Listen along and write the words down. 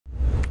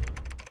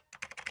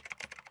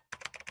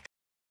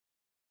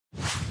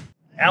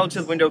Alex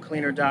with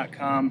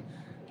windowcleaner.com.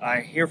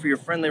 Here for your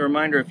friendly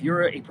reminder, if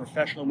you're a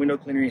professional window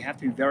cleaner, you have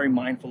to be very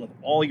mindful of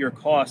all your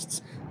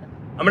costs.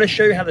 I'm going to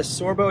show you how the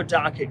Sörbo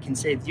Docket can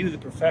save you, the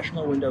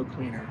professional window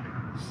cleaner,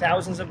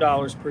 thousands of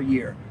dollars per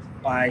year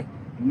by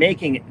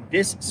making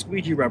this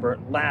squeegee rubber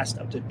last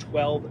up to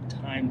 12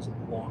 times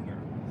longer.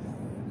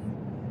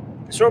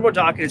 The Sörbo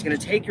Docket is going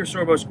to take your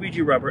Sörbo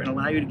squeegee rubber and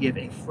allow you to give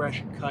a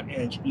fresh cut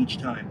edge each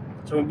time.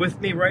 So with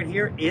me right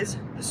here is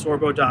the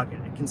Sörbo Docket.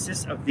 It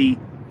consists of the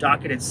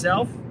docket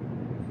itself,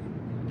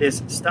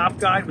 this stop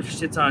guide which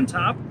sits on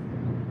top.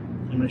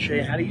 I'm going to show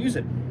you how to use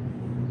it.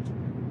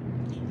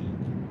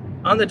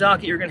 On the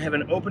docket, you're going to have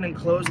an open and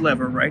close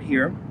lever right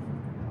here.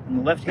 On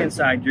the left hand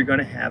side, you're going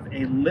to have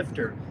a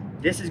lifter.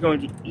 This is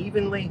going to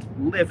evenly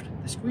lift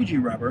the squeegee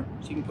rubber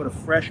so you can put a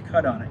fresh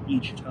cut on it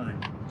each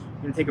time.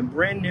 You're going to take a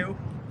brand new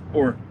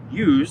or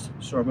used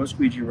Sörbo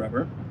squeegee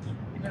rubber.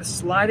 You're going to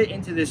slide it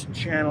into this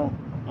channel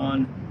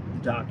on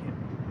the docket.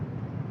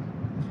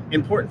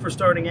 Important for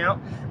starting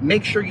out,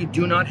 make sure you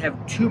do not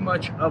have too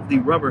much of the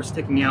rubber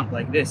sticking out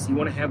like this. You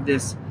want to have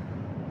this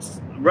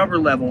rubber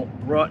level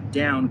brought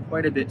down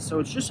quite a bit, so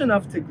it's just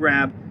enough to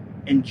grab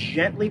and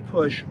gently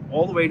push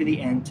all the way to the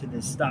end to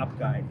this stop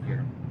guide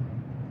here.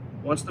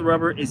 Once the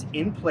rubber is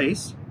in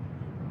place,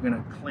 you're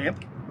going to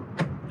clamp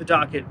the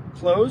docket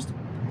closed.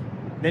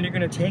 Then you're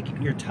going to take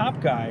your top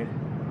guide,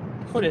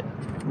 put it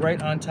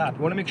right on top.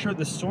 You want to make sure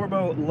the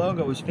Sörbo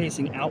logo is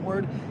facing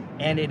outward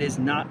and it is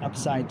not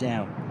upside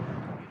down.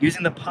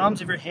 Using the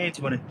palms of your hands,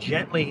 you want to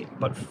gently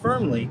but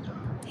firmly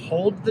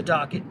hold the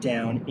docket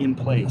down in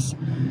place.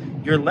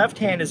 Your left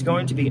hand is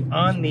going to be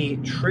on the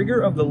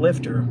trigger of the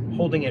lifter,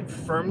 holding it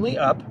firmly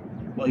up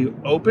while you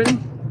open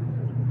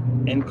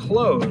and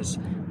close.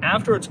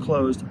 After it's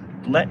closed,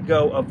 let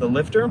go of the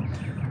lifter.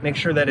 Make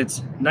sure that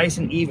it's nice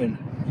and even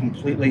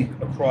completely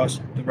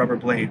across the rubber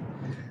blade.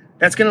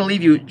 That's going to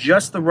leave you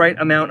just the right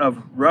amount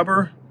of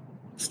rubber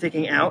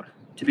sticking out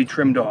to be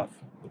trimmed off.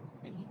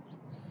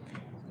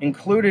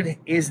 Included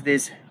is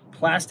this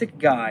plastic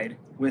guide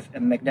with a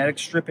magnetic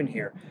strip in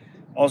here.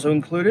 Also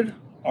included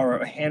are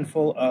a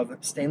handful of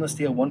stainless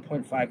steel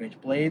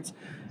 1.5-inch blades.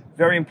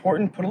 Very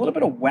important, put a little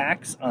bit of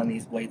wax on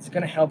these blades. It's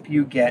going to help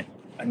you get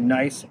a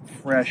nice,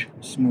 fresh,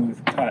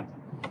 smooth cut.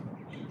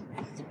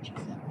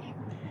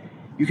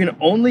 You can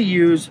only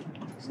use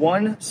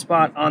one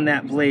spot on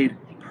that blade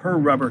per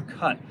rubber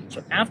cut.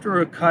 So after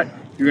a cut,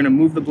 you're going to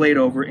move the blade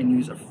over and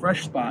use a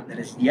fresh spot that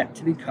is yet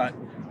to be cut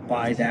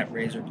by that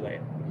razor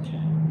blade.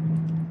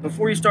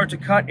 Before you start to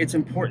cut, it's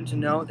important to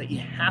know that you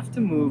have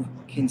to move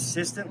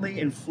consistently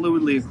and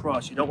fluidly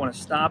across. You don't want to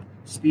stop,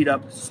 speed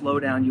up, slow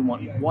down. You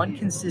want one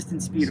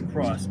consistent speed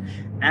across.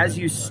 As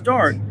you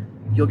start,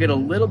 you'll get a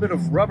little bit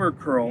of rubber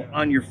curl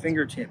on your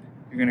fingertip.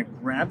 You're going to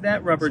grab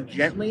that rubber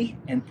gently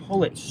and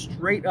pull it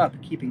straight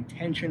up, keeping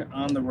tension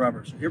on the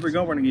rubber. So here we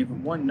go. We're going to give it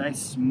one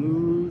nice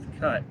smooth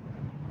cut.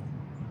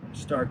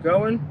 Start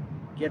going,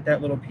 get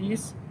that little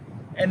piece.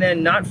 And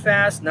then not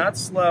fast, not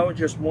slow,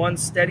 just one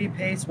steady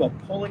pace while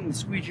pulling the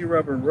squeegee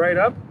rubber right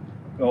up.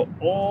 Go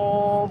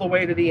all the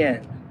way to the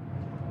end.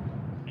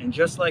 And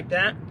just like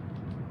that,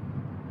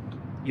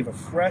 you have a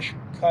fresh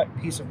cut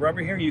piece of rubber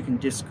here you can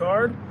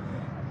discard.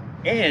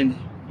 And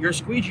your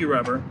squeegee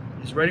rubber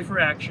is ready for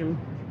action.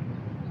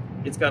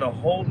 It's got a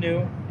whole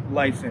new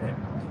life in it.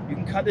 You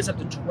can cut this up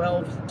to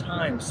 12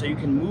 times, so you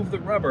can move the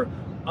rubber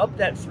up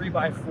that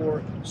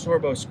 3x4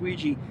 Sörbo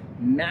squeegee,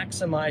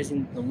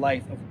 maximizing the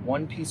life of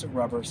one piece of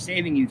rubber,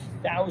 saving you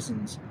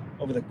thousands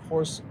over the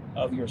course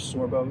of your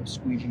Sörbo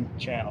squeegee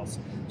channels.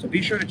 So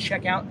be sure to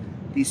check out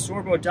the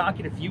Sörbo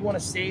Docket if you want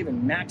to save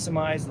and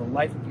maximize the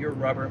life of your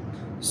rubber.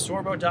 The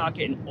Sörbo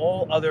Docket and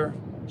all other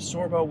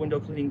Sörbo window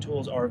cleaning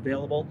tools are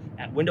available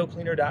at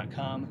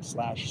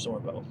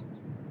windowcleaner.com/Sörbo.